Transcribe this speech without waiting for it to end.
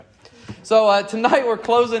So tonight we're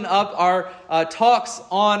closing up our talks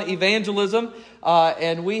on evangelism,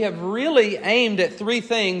 and we have really aimed at three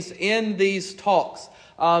things in these talks.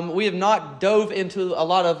 We have not dove into a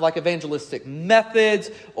lot of evangelistic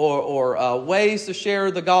methods or ways to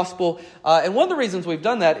share the gospel. And one of the reasons we've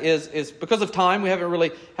done that is because of time. We haven't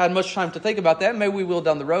really had much time to think about that. Maybe we will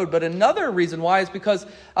down the road. But another reason why is because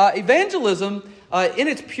evangelism, in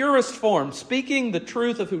its purest form, speaking the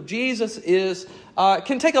truth of who Jesus is,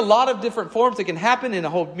 can take a lot of different forms. It can happen in a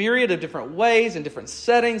whole myriad of different ways, in different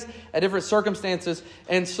settings, at different circumstances.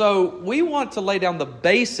 And so we want to lay down the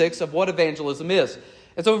basics of what evangelism is.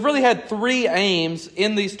 And so we've really had three aims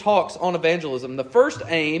in these talks on evangelism. The first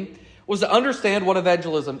aim was to understand what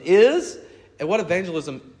evangelism is and what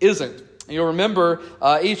evangelism isn't. And you'll remember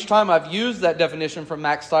each time I've used that definition from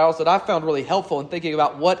Max Stiles that I found really helpful in thinking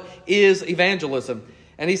about what is evangelism.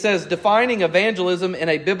 And he says, defining evangelism in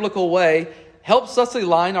a biblical way helps us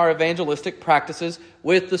align our evangelistic practices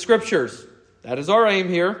with the Scriptures. That is our aim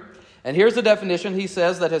here. And here's the definition, he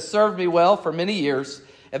says, that has served me well for many years.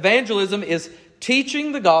 Evangelism is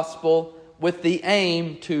teaching the gospel with the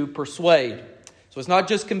aim to persuade. So it's not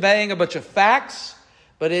just conveying a bunch of facts,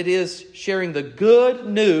 but it is sharing the good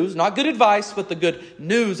news, not good advice, but the good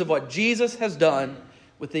news of what Jesus has done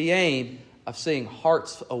with the aim of seeing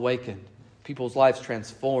hearts awakened, people's lives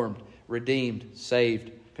transformed, redeemed,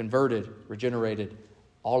 saved, converted, regenerated.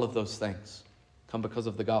 All of those things come because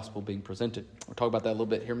of the gospel being presented. We'll talk about that a little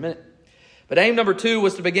bit here in a minute. But aim number two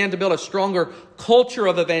was to begin to build a stronger culture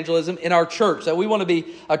of evangelism in our church. That we want to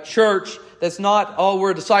be a church that's not,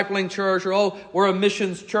 we're a discipling church, or we're a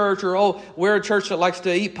missions church, or we're a church that likes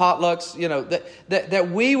to eat potlucks. That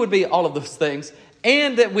we would be all of those things,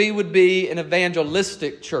 and that we would be an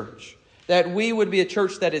evangelistic church. That we would be a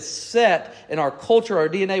church that is set in our culture, our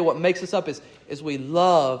DNA. What makes us up is we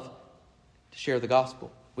love to share the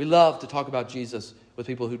gospel. We love to talk about Jesus with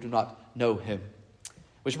people who do not know Him.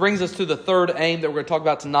 Which brings us to the third aim that we're going to talk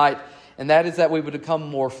about tonight, and that is that we would become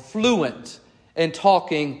more fluent in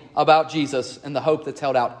talking about Jesus and the hope that's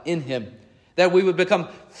held out in Him. That we would become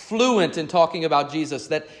fluent in talking about Jesus,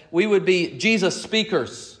 that we would be Jesus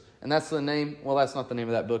speakers. And that's the name, well, that's not the name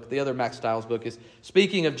of that book. The other Max Stiles book is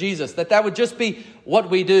Speaking of Jesus. That would just be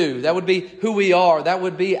what we do. That would be who we are. That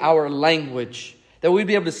would be our language. That we'd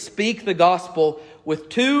be able to speak the gospel with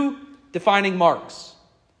two defining marks.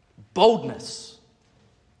 Boldness.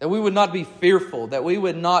 That we would not be fearful, that we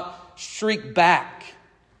would not shriek back,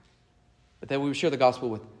 but that we would share the gospel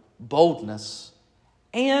with boldness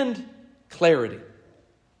and clarity.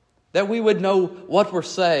 That we would know what we're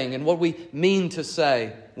saying and what we mean to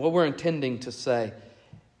say, what we're intending to say.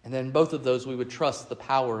 And then both of those we would trust the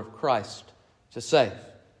power of Christ to save.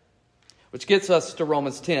 Which gets us to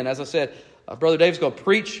Romans 10. As I said, Brother Dave's going to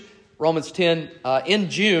preach Romans 10 in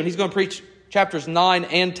June. He's going to preach chapters 9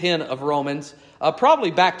 and 10 of Romans. Probably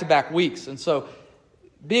back-to-back weeks. And so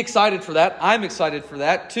be excited for that. I'm excited for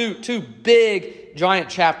that. Two big, giant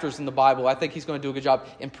chapters in the Bible. I think he's going to do a good job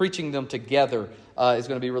in preaching them together. Is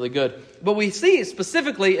going to be really good. But we see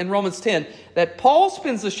specifically in Romans 10 that Paul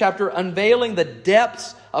spends this chapter unveiling the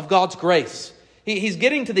depths of God's grace. He's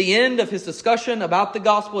getting to the end of his discussion about the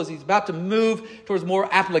gospel as he's about to move towards more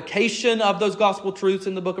application of those gospel truths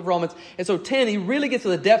in the book of Romans. And so 10, he really gets to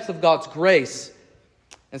the depths of God's grace.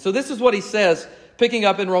 And so this is what he says, picking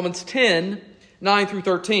up in Romans 10, 9 through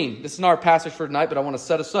 13. This is not our passage for tonight, but I want to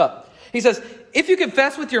set us up. He says, if you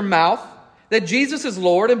confess with your mouth that Jesus is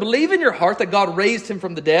Lord and believe in your heart that God raised Him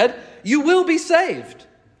from the dead, you will be saved.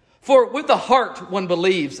 For with the heart one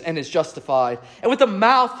believes and is justified, and with the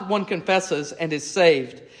mouth one confesses and is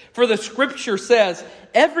saved. For the Scripture says,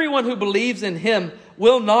 everyone who believes in Him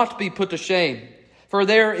will not be put to shame. For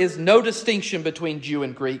there is no distinction between Jew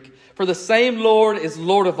and Greek. For the same Lord is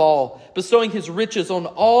Lord of all, bestowing His riches on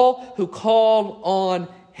all who call on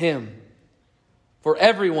Him. For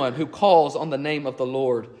everyone who calls on the name of the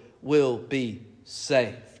Lord will be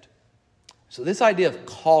saved. So this idea of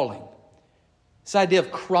calling, this idea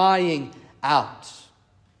of crying out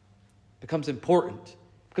becomes important.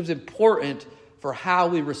 It becomes important for how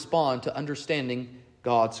we respond to understanding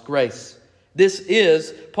God's grace. This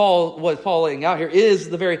is, what Paul laying out here, is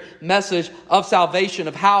the very message of salvation,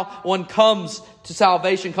 of how one comes to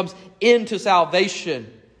salvation, comes into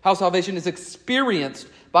salvation, how salvation is experienced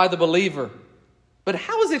by the believer. But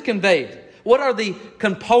how is it conveyed? What are the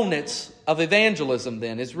components of evangelism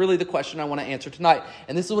then, is really the question I want to answer tonight.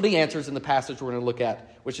 And this is what he answers in the passage we're going to look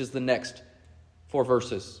at, which is the next 4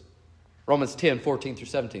 verses. Romans 10, 14 through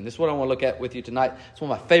 17. This is what I want to look at with you tonight. It's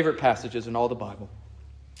one of my favorite passages in all the Bible.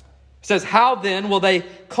 It says, how then will they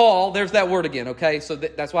call? There's that word again, okay? So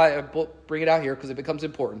that's why I bring it out here, because it becomes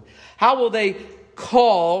important. How will they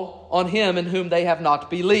call on him in whom they have not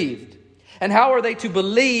believed? And how are they to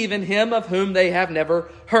believe in him of whom they have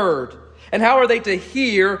never heard? And how are they to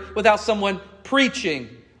hear without someone preaching,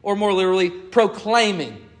 or more literally,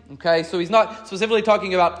 proclaiming? Okay, so he's not specifically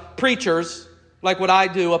talking about preachers, like what I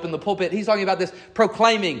do up in the pulpit. He's talking about this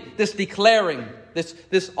proclaiming, this declaring,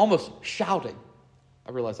 this almost shouting.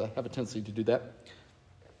 I realize I have a tendency to do that.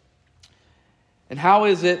 And how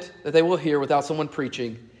is it that they will hear without someone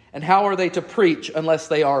preaching? And how are they to preach unless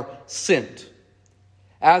they are sent?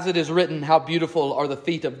 As it is written, how beautiful are the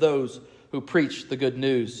feet of those who preach the good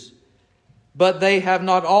news. But they have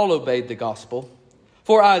not all obeyed the gospel.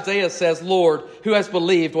 For Isaiah says, Lord, who has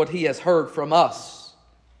believed what he has heard from us?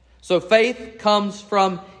 So faith comes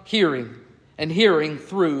from hearing, and hearing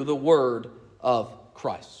through the word of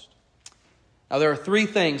Christ. Now, there are three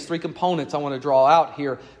components I want to draw out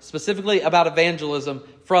here, specifically about evangelism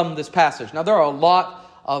from this passage. Now, there are a lot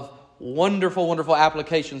of wonderful, wonderful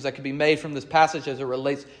applications that can be made from this passage as it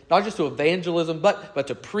relates not just to evangelism, but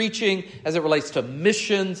to preaching, as it relates to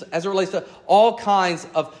missions, as it relates to all kinds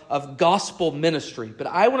of gospel ministry. But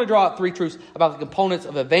I want to draw out three truths about the components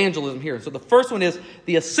of evangelism here. So the first one is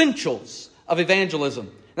the essentials of evangelism.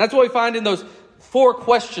 And that's what we find in those 4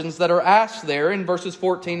 questions that are asked there in verses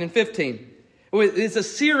 14 and 15. It's a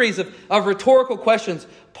series of rhetorical questions.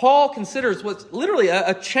 Paul considers what's literally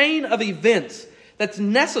a chain of events that's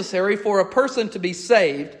necessary for a person to be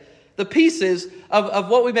saved, the pieces of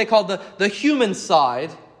what we may call the human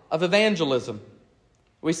side of evangelism.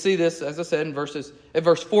 We see this, as I said, in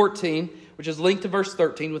verse 14, which is linked to verse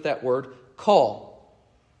 13 with that word, call.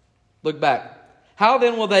 Look back. How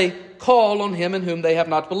then will they call on him in whom they have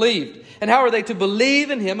not believed? And how are they to believe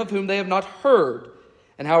in him of whom they have not heard?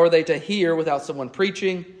 And how are they to hear without someone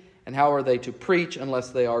preaching? And how are they to preach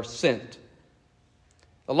unless they are sent?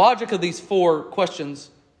 The logic of these 4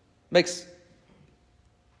 questions makes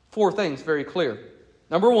 4 things very clear.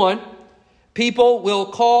 Number 1, people will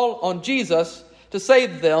call on Jesus to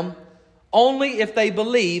save them only if they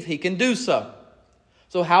believe he can do so.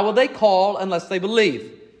 So how will they call unless they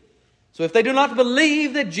believe? So if they do not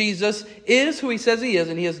believe that Jesus is who he says he is,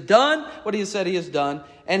 and he has done what he has said he has done,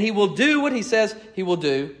 and he will do what he says he will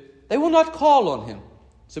do, they will not call on him.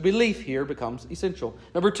 So belief here becomes essential.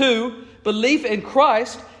 Number 2, belief in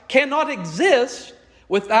Christ cannot exist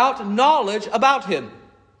without knowledge about him.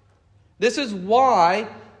 This is why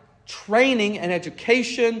training and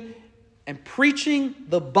education and preaching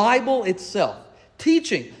the Bible itself,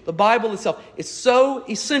 teaching the Bible itself, is so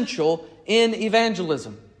essential in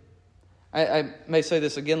evangelism. I may say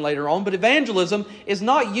this again later on, but evangelism is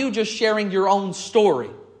not you just sharing your own story.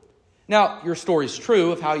 Now, your story is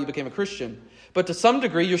true of how you became a Christian, but to some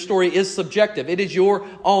degree, your story is subjective. It is your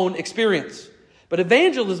own experience. But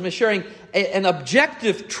evangelism is sharing an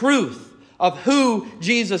objective truth of who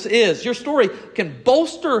Jesus is. Your story can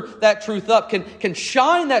bolster that truth up, can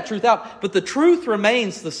shine that truth out, but the truth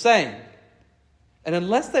remains the same. And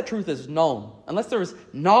unless that truth is known, unless there is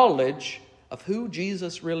knowledge of who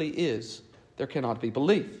Jesus really is, there cannot be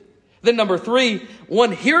belief. Then number 3,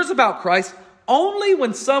 one hears about Christ only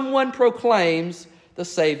when someone proclaims the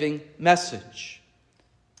saving message.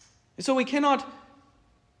 And so we cannot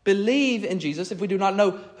believe in Jesus if we do not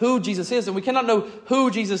know who Jesus is, and we cannot know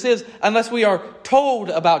who Jesus is unless we are told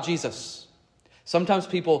about Jesus. Sometimes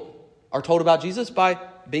people are told about Jesus by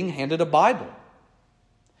being handed a Bible.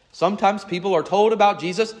 Sometimes people are told about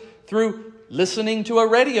Jesus through listening to a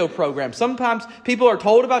radio program. Sometimes people are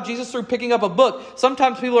told about Jesus through picking up a book.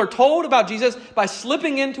 Sometimes people are told about Jesus by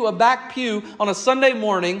slipping into a back pew on a Sunday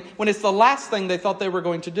morning when it's the last thing they thought they were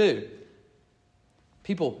going to do.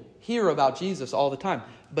 People hear about Jesus all the time,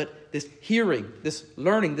 but this hearing, this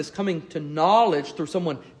learning, this coming to knowledge through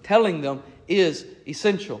someone telling them is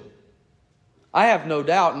essential. I have no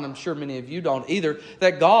doubt, and I'm sure many of you don't either,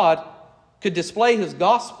 that God could display his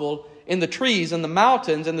gospel in the trees and the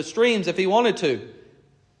mountains and the streams if he wanted to.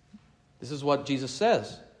 This is what Jesus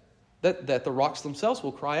says, that the rocks themselves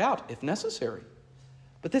will cry out if necessary.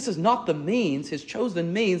 But this is not the means, his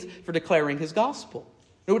chosen means for declaring his gospel.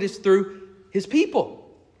 No, it is through his people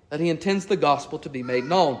that he intends the gospel to be made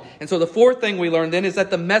known. And so the 4th thing we learn then is that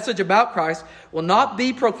the message about Christ will not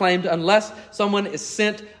be proclaimed unless someone is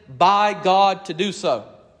sent by God to do so.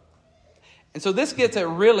 And so this gets at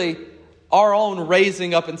really our own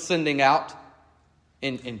raising up and sending out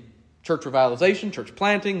in church revitalization, church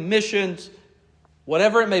planting, missions,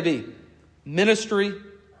 whatever it may be. Ministry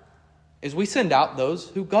is we send out those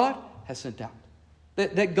who God has sent out.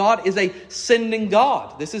 That God is a sending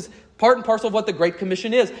God. This is Part and parcel of what the Great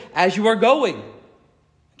Commission is, as you are going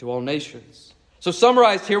to all nations. So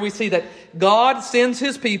summarized here, we see that God sends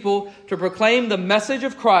His people to proclaim the message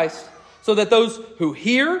of Christ so that those who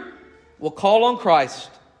hear will call on Christ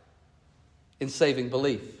in saving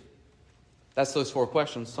belief. That's those 4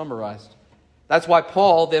 questions summarized. That's why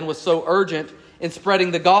Paul then was so urgent in spreading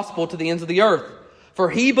the gospel to the ends of the earth. For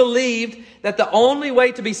he believed that the only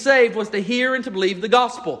way to be saved was to hear and to believe the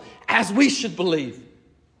gospel, as we should believe.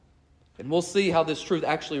 And we'll see how this truth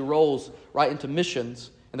actually rolls right into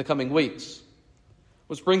missions in the coming weeks.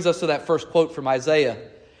 Which brings us to that first quote from Isaiah.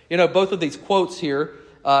 You know, both of these quotes here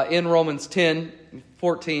in Romans 10,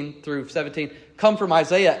 14 through 17 come from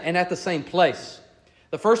Isaiah and at the same place.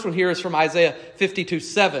 The first one here is from Isaiah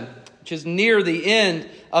 52:7, which is near the end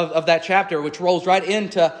of that chapter, which rolls right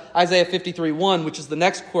into Isaiah 53:1, which is the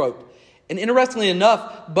next quote. And interestingly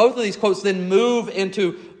enough, both of these quotes then move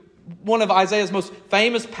into one of Isaiah's most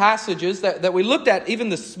famous passages that we looked at even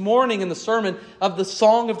this morning in the sermon of the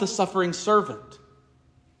Song of the Suffering Servant.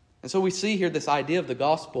 And so we see here this idea of the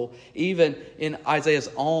gospel even in Isaiah's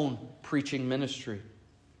own preaching ministry.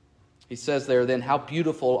 He says there then, how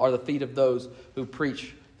beautiful are the feet of those who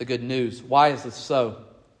preach the good news. Why is this so?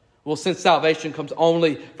 Well, since salvation comes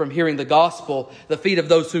only from hearing the gospel, the feet of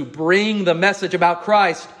those who bring the message about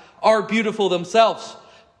Christ are beautiful themselves.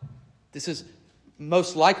 This is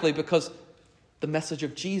most likely because the message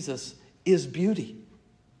of Jesus is beauty.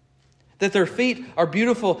 That their feet are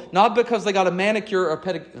beautiful, not because they got a manicure or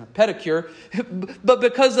pedicure, but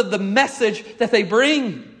because of the message that they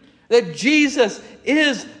bring. That Jesus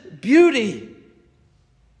is beauty.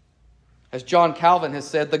 As John Calvin has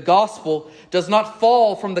said, the gospel does not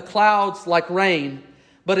fall from the clouds like rain,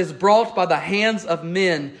 but is brought by the hands of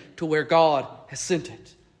men to where God has sent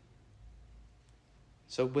it.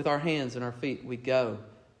 So with our hands and our feet we go.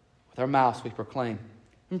 With our mouths we proclaim.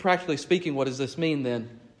 And practically speaking, what does this mean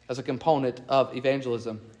then as a component of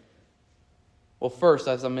evangelism? Well, first,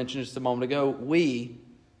 as I mentioned just a moment ago, we,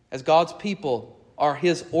 as God's people, are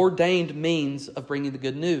His ordained means of bringing the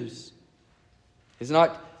good news. It's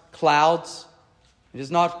not clouds. It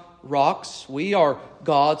is not rocks. We are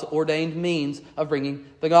God's ordained means of bringing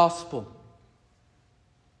the gospel.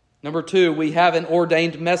 Number 2, we have an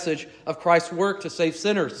ordained message of Christ's work to save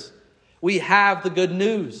sinners. We have the good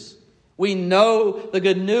news. We know the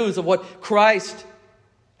good news of what Christ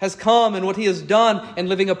has come and what He has done in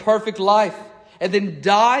living a perfect life and then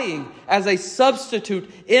dying as a substitute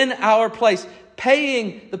in our place,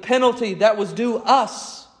 paying the penalty that was due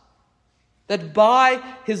us, that by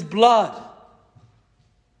His blood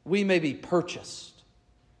we may be purchased,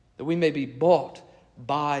 that we may be bought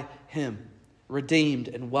by Him, redeemed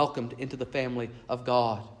and welcomed into the family of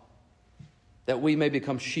God, that we may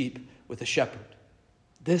become sheep with a shepherd.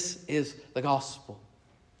 This is the gospel.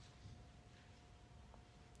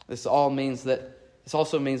 This also means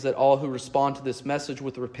that all who respond to this message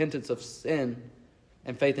with repentance of sin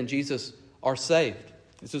and faith in Jesus are saved.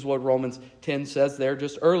 This is what Romans 10 says there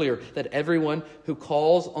just earlier, that everyone who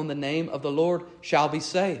calls on the name of the Lord shall be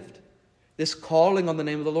saved. This calling on the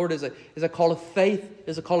name of the Lord is a call of faith,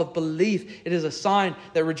 is a call of belief. It is a sign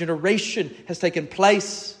that regeneration has taken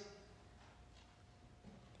place.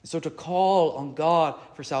 So to call on God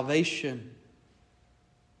for salvation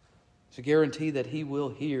is a guarantee that He will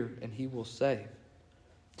hear and He will save.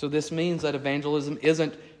 So this means that evangelism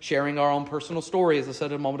isn't sharing our own personal story, as I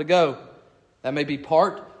said a moment ago. That may be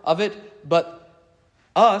part of it, but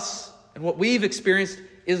us and what we've experienced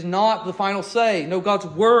is not the final say. No, God's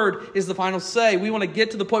Word is the final say. We want to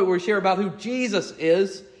get to the point where we share about who Jesus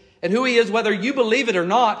is and who He is, whether you believe it or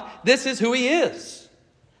not. This is who He is.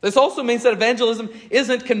 This also means that evangelism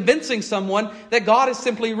isn't convincing someone that God is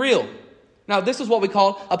simply real. Now, this is what we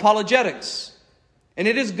call apologetics. And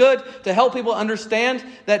it is good to help people understand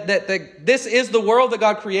that this is the world that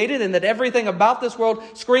God created and that everything about this world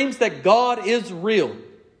screams that God is real.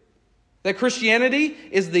 That Christianity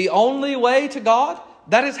is the only way to God.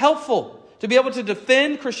 That is helpful. To be able to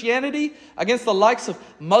defend Christianity against the likes of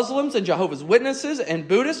Muslims and Jehovah's Witnesses and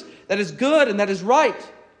Buddhists, that is good and that is right.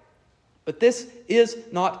 But this is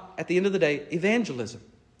not, at the end of the day, evangelism.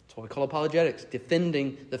 That's what we call apologetics,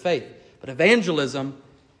 defending the faith. But evangelism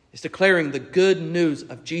is declaring the good news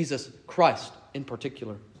of Jesus Christ in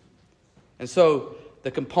particular. And so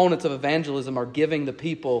the components of evangelism are giving the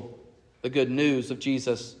people the good news of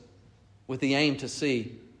Jesus with the aim to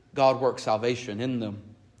see God work salvation in them.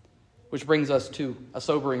 Which brings us to a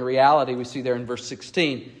sobering reality we see there in verse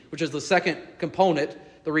 16, which is the second component,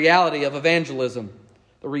 the reality of evangelism.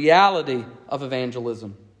 The reality of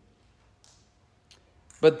evangelism.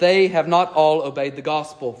 But they have not all obeyed the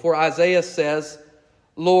gospel. For Isaiah says,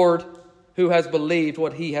 Lord, who has believed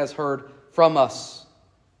what he has heard from us.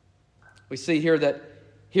 We see here that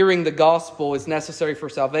hearing the gospel is necessary for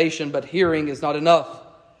salvation, but hearing is not enough.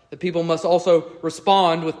 The people must also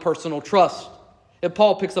respond with personal trust. And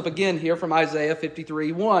Paul picks up again here from Isaiah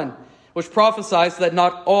 53:1, which prophesies that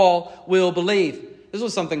not all will believe. This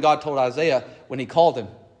was something God told Isaiah when he called him,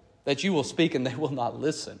 that you will speak and they will not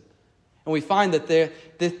listen. And we find that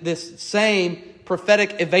this same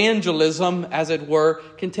prophetic evangelism, as it were,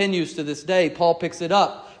 continues to this day. Paul picks it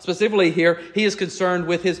up. Specifically here, he is concerned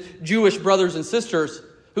with his Jewish brothers and sisters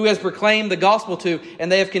who has proclaimed the gospel to,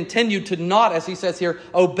 and they have continued to not, as he says here,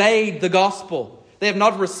 obeyed the gospel. They have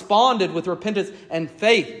not responded with repentance and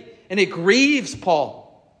faith. And it grieves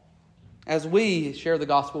Paul as we share the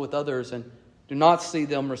gospel with others and do not see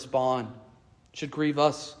them respond. It should grieve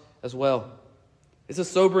us as well. It's a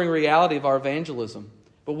sobering reality of our evangelism.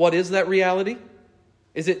 But what is that reality?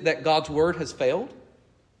 Is it that God's word has failed?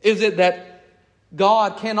 Is it that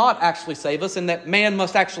God cannot actually save us and that man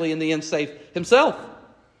must actually in the end save himself?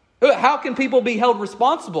 How can people be held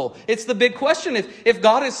responsible? It's the big question. If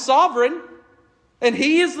God is sovereign and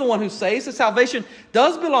he is the one who saves, the salvation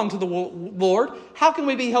does belong to the Lord, how can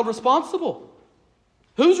we be held responsible?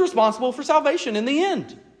 Who's responsible for salvation in the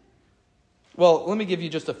end? Well, let me give you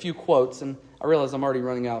just a few quotes, and I realize I'm already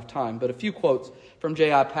running out of time, but a few quotes from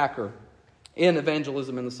J.I. Packer in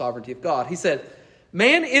Evangelism and the Sovereignty of God. He said,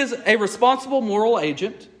 "Man is a responsible moral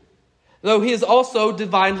agent, though he is also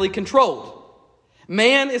divinely controlled.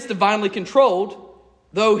 Man is divinely controlled,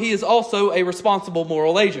 though he is also a responsible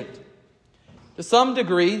moral agent." To some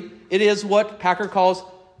degree, it is what Packer calls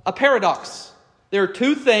a paradox. There are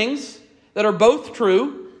two things that are both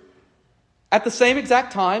true at the same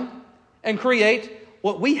exact time and create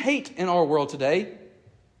what we hate in our world today,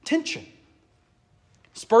 tension.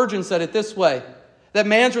 Spurgeon said it this way, that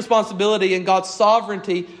man's responsibility and God's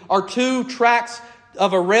sovereignty are two tracks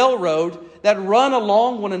of a railroad that run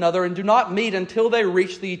along one another and do not meet until they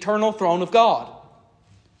reach the eternal throne of God.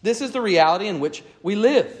 This is the reality in which we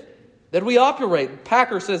live, that we operate.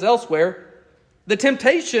 Packer says elsewhere, the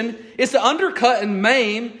temptation is to undercut and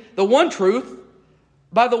maim the one truth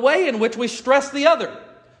by the way in which we stress the other.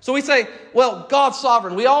 So we say, well, God's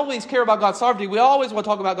sovereign. We always care about God's sovereignty. We always want to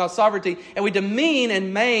talk about God's sovereignty. And we demean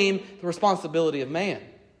and maim the responsibility of man.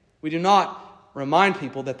 We do not remind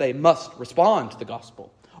people that they must respond to the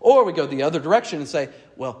gospel. Or we go the other direction and say,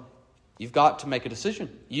 well, you've got to make a decision.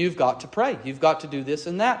 You've got to pray. You've got to do this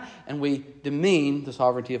and that. And we demean the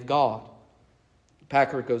sovereignty of God.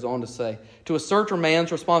 Packer goes on to say, to assert a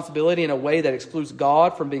man's responsibility in a way that excludes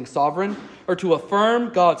God from being sovereign, or to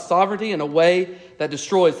affirm God's sovereignty in a way that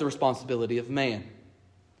destroys the responsibility of man.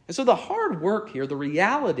 And so the hard work here, the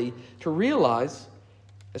reality to realize,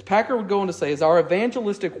 as Packer would go on to say, is our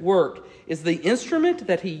evangelistic work is the instrument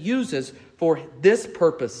that he uses for this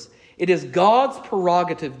purpose. It is God's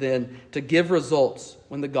prerogative then to give results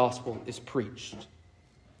when the gospel is preached.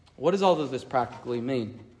 What does all of this practically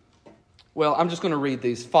mean? Well, I'm just going to read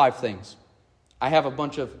these 5 things. I have a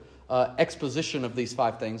bunch of exposition of these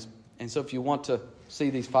 5 things. And so if you want to see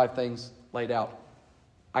these 5 things laid out,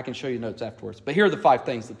 I can show you notes afterwards. But here are the 5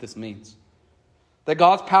 things that this means. That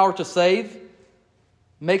God's power to save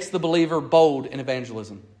makes the believer bold in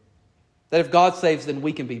evangelism. That if God saves, then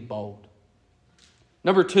we can be bold.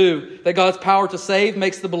 Number 2, that God's power to save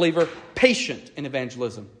makes the believer patient in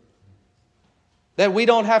evangelism. That we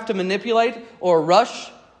don't have to manipulate or rush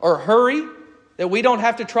or hurry, that we don't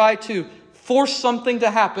have to try to force something to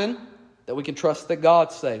happen, that we can trust that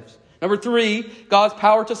God saves. Number 3, God's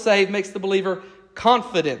power to save makes the believer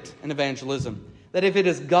confident in evangelism. That if it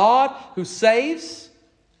is God who saves,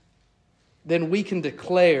 then we can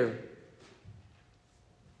declare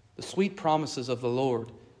the sweet promises of the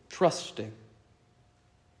Lord, trusting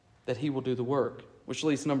that He will do the work. Which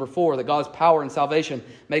leads to number 4, that God's power in salvation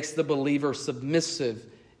makes the believer submissive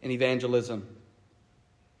in evangelism.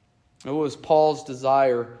 It was Paul's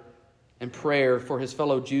desire and prayer for his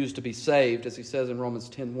fellow Jews to be saved, as he says in Romans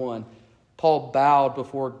 10:1. Paul bowed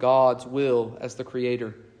before God's will as the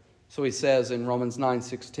Creator. So he says in Romans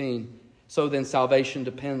 9:16, so then salvation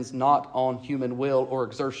depends not on human will or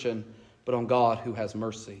exertion, but on God who has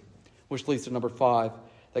mercy. Which leads to number 5,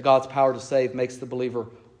 that God's power to save makes the believer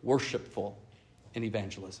worshipful in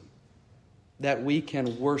evangelism. That we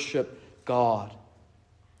can worship God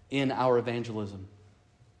in our evangelism.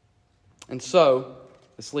 And so,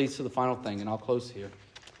 this leads to the final thing, and I'll close here.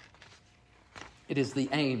 It is the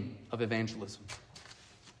aim of evangelism.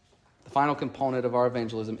 The final component of our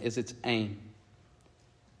evangelism is its aim.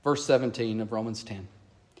 Verse 17 of Romans 10.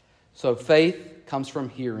 So faith comes from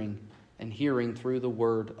hearing, and hearing through the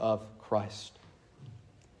word of Christ.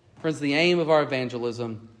 Friends, the aim of our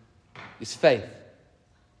evangelism is faith.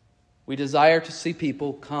 We desire to see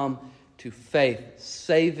people come to faith,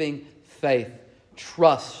 saving faith,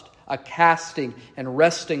 trust, a casting and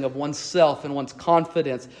resting of oneself and one's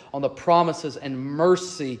confidence on the promises and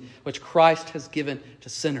mercy which Christ has given to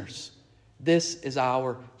sinners. This is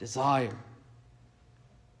our desire.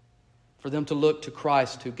 For them to look to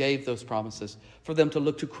Christ who gave those promises. For them to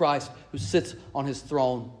look to Christ who sits on his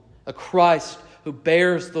throne. A Christ who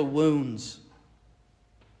bears the wounds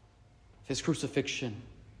of his crucifixion.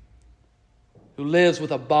 Who lives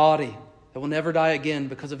with a body that will never die again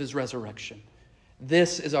because of his resurrection.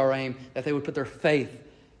 This is our aim, that they would put their faith,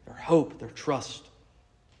 their hope, their trust,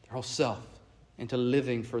 their whole self into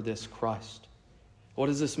living for this Christ. What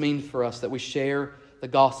does this mean for us? That we share the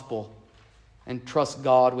gospel and trust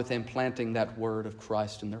God with implanting that word of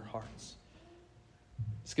Christ in their hearts.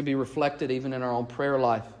 This can be reflected even in our own prayer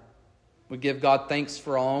life. We give God thanks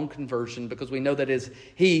for our own conversion because we know that it is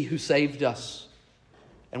He who saved us.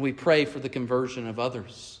 And we pray for the conversion of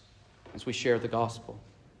others as we share the gospel.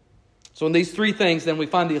 So in these three things, then, we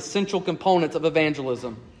find the essential components of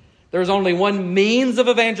evangelism. There is only one means of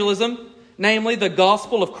evangelism, namely the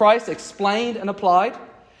gospel of Christ explained and applied.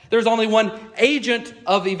 There's only one agent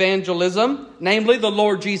of evangelism, namely the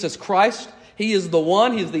Lord Jesus Christ. He is the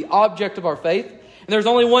one. He is the object of our faith. And there's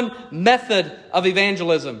only one method of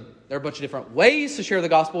evangelism. There are a bunch of different ways to share the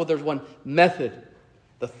gospel, but there's one method: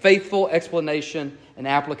 the faithful explanation and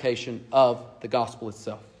application of the gospel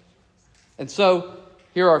itself. And so,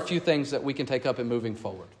 here are a few things that we can take up in moving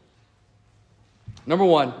forward. Number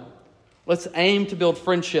one, let's aim to build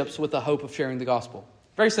friendships with the hope of sharing the gospel.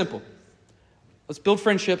 Very simple. Let's build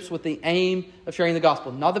friendships with the aim of sharing the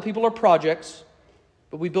gospel. Not that people are projects,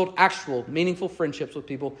 but we build actual, meaningful friendships with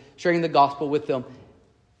people, sharing the gospel with them,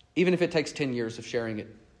 even if it takes 10 years of sharing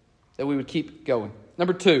it, that we would keep going.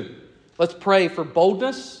 Number two, let's pray for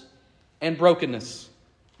boldness and brokenness.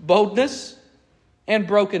 Boldness and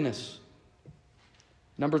brokenness.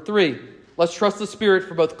 Number three, let's trust the Spirit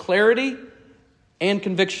for both clarity and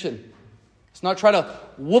conviction. Let's not try to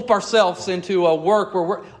whoop ourselves into a work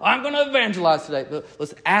where I'm going to evangelize today. But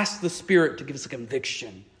let's ask the Spirit to give us a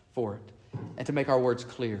conviction for it and to make our words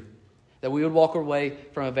clear. That we would walk away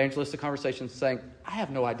from evangelistic conversations saying, I have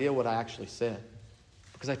no idea what I actually said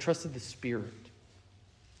because I trusted the Spirit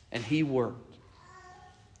and He worked.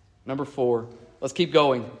 Number four, let's keep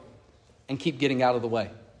going and keep getting out of the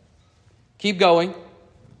way. Keep going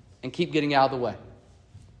and keep getting out of the way.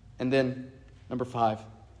 And then, number five,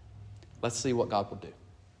 let's see what God will do.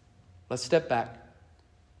 Let's step back.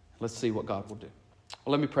 Let's see what God will do.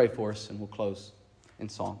 Well, let me pray for us and we'll close in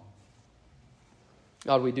song.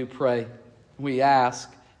 God, we do pray. We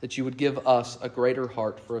ask that you would give us a greater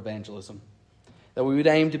heart for evangelism. That we would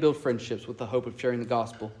aim to build friendships with the hope of sharing the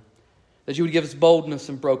gospel. That you would give us boldness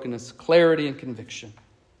and brokenness, clarity and conviction.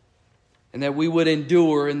 And that we would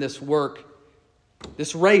endure in this work,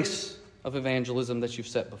 this race of evangelism that you've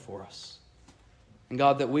set before us. And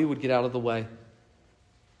God, that we would get out of the way.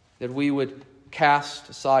 That we would cast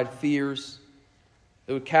aside fears.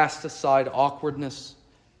 That we would cast aside awkwardness.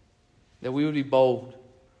 That we would be bold.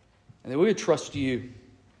 And that we would trust you.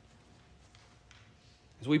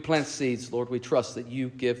 As we plant seeds, Lord, we trust that you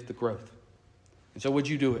give the growth. And so would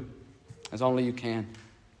you do it as only you can.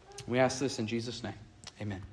 We ask this in Jesus' name. Amen.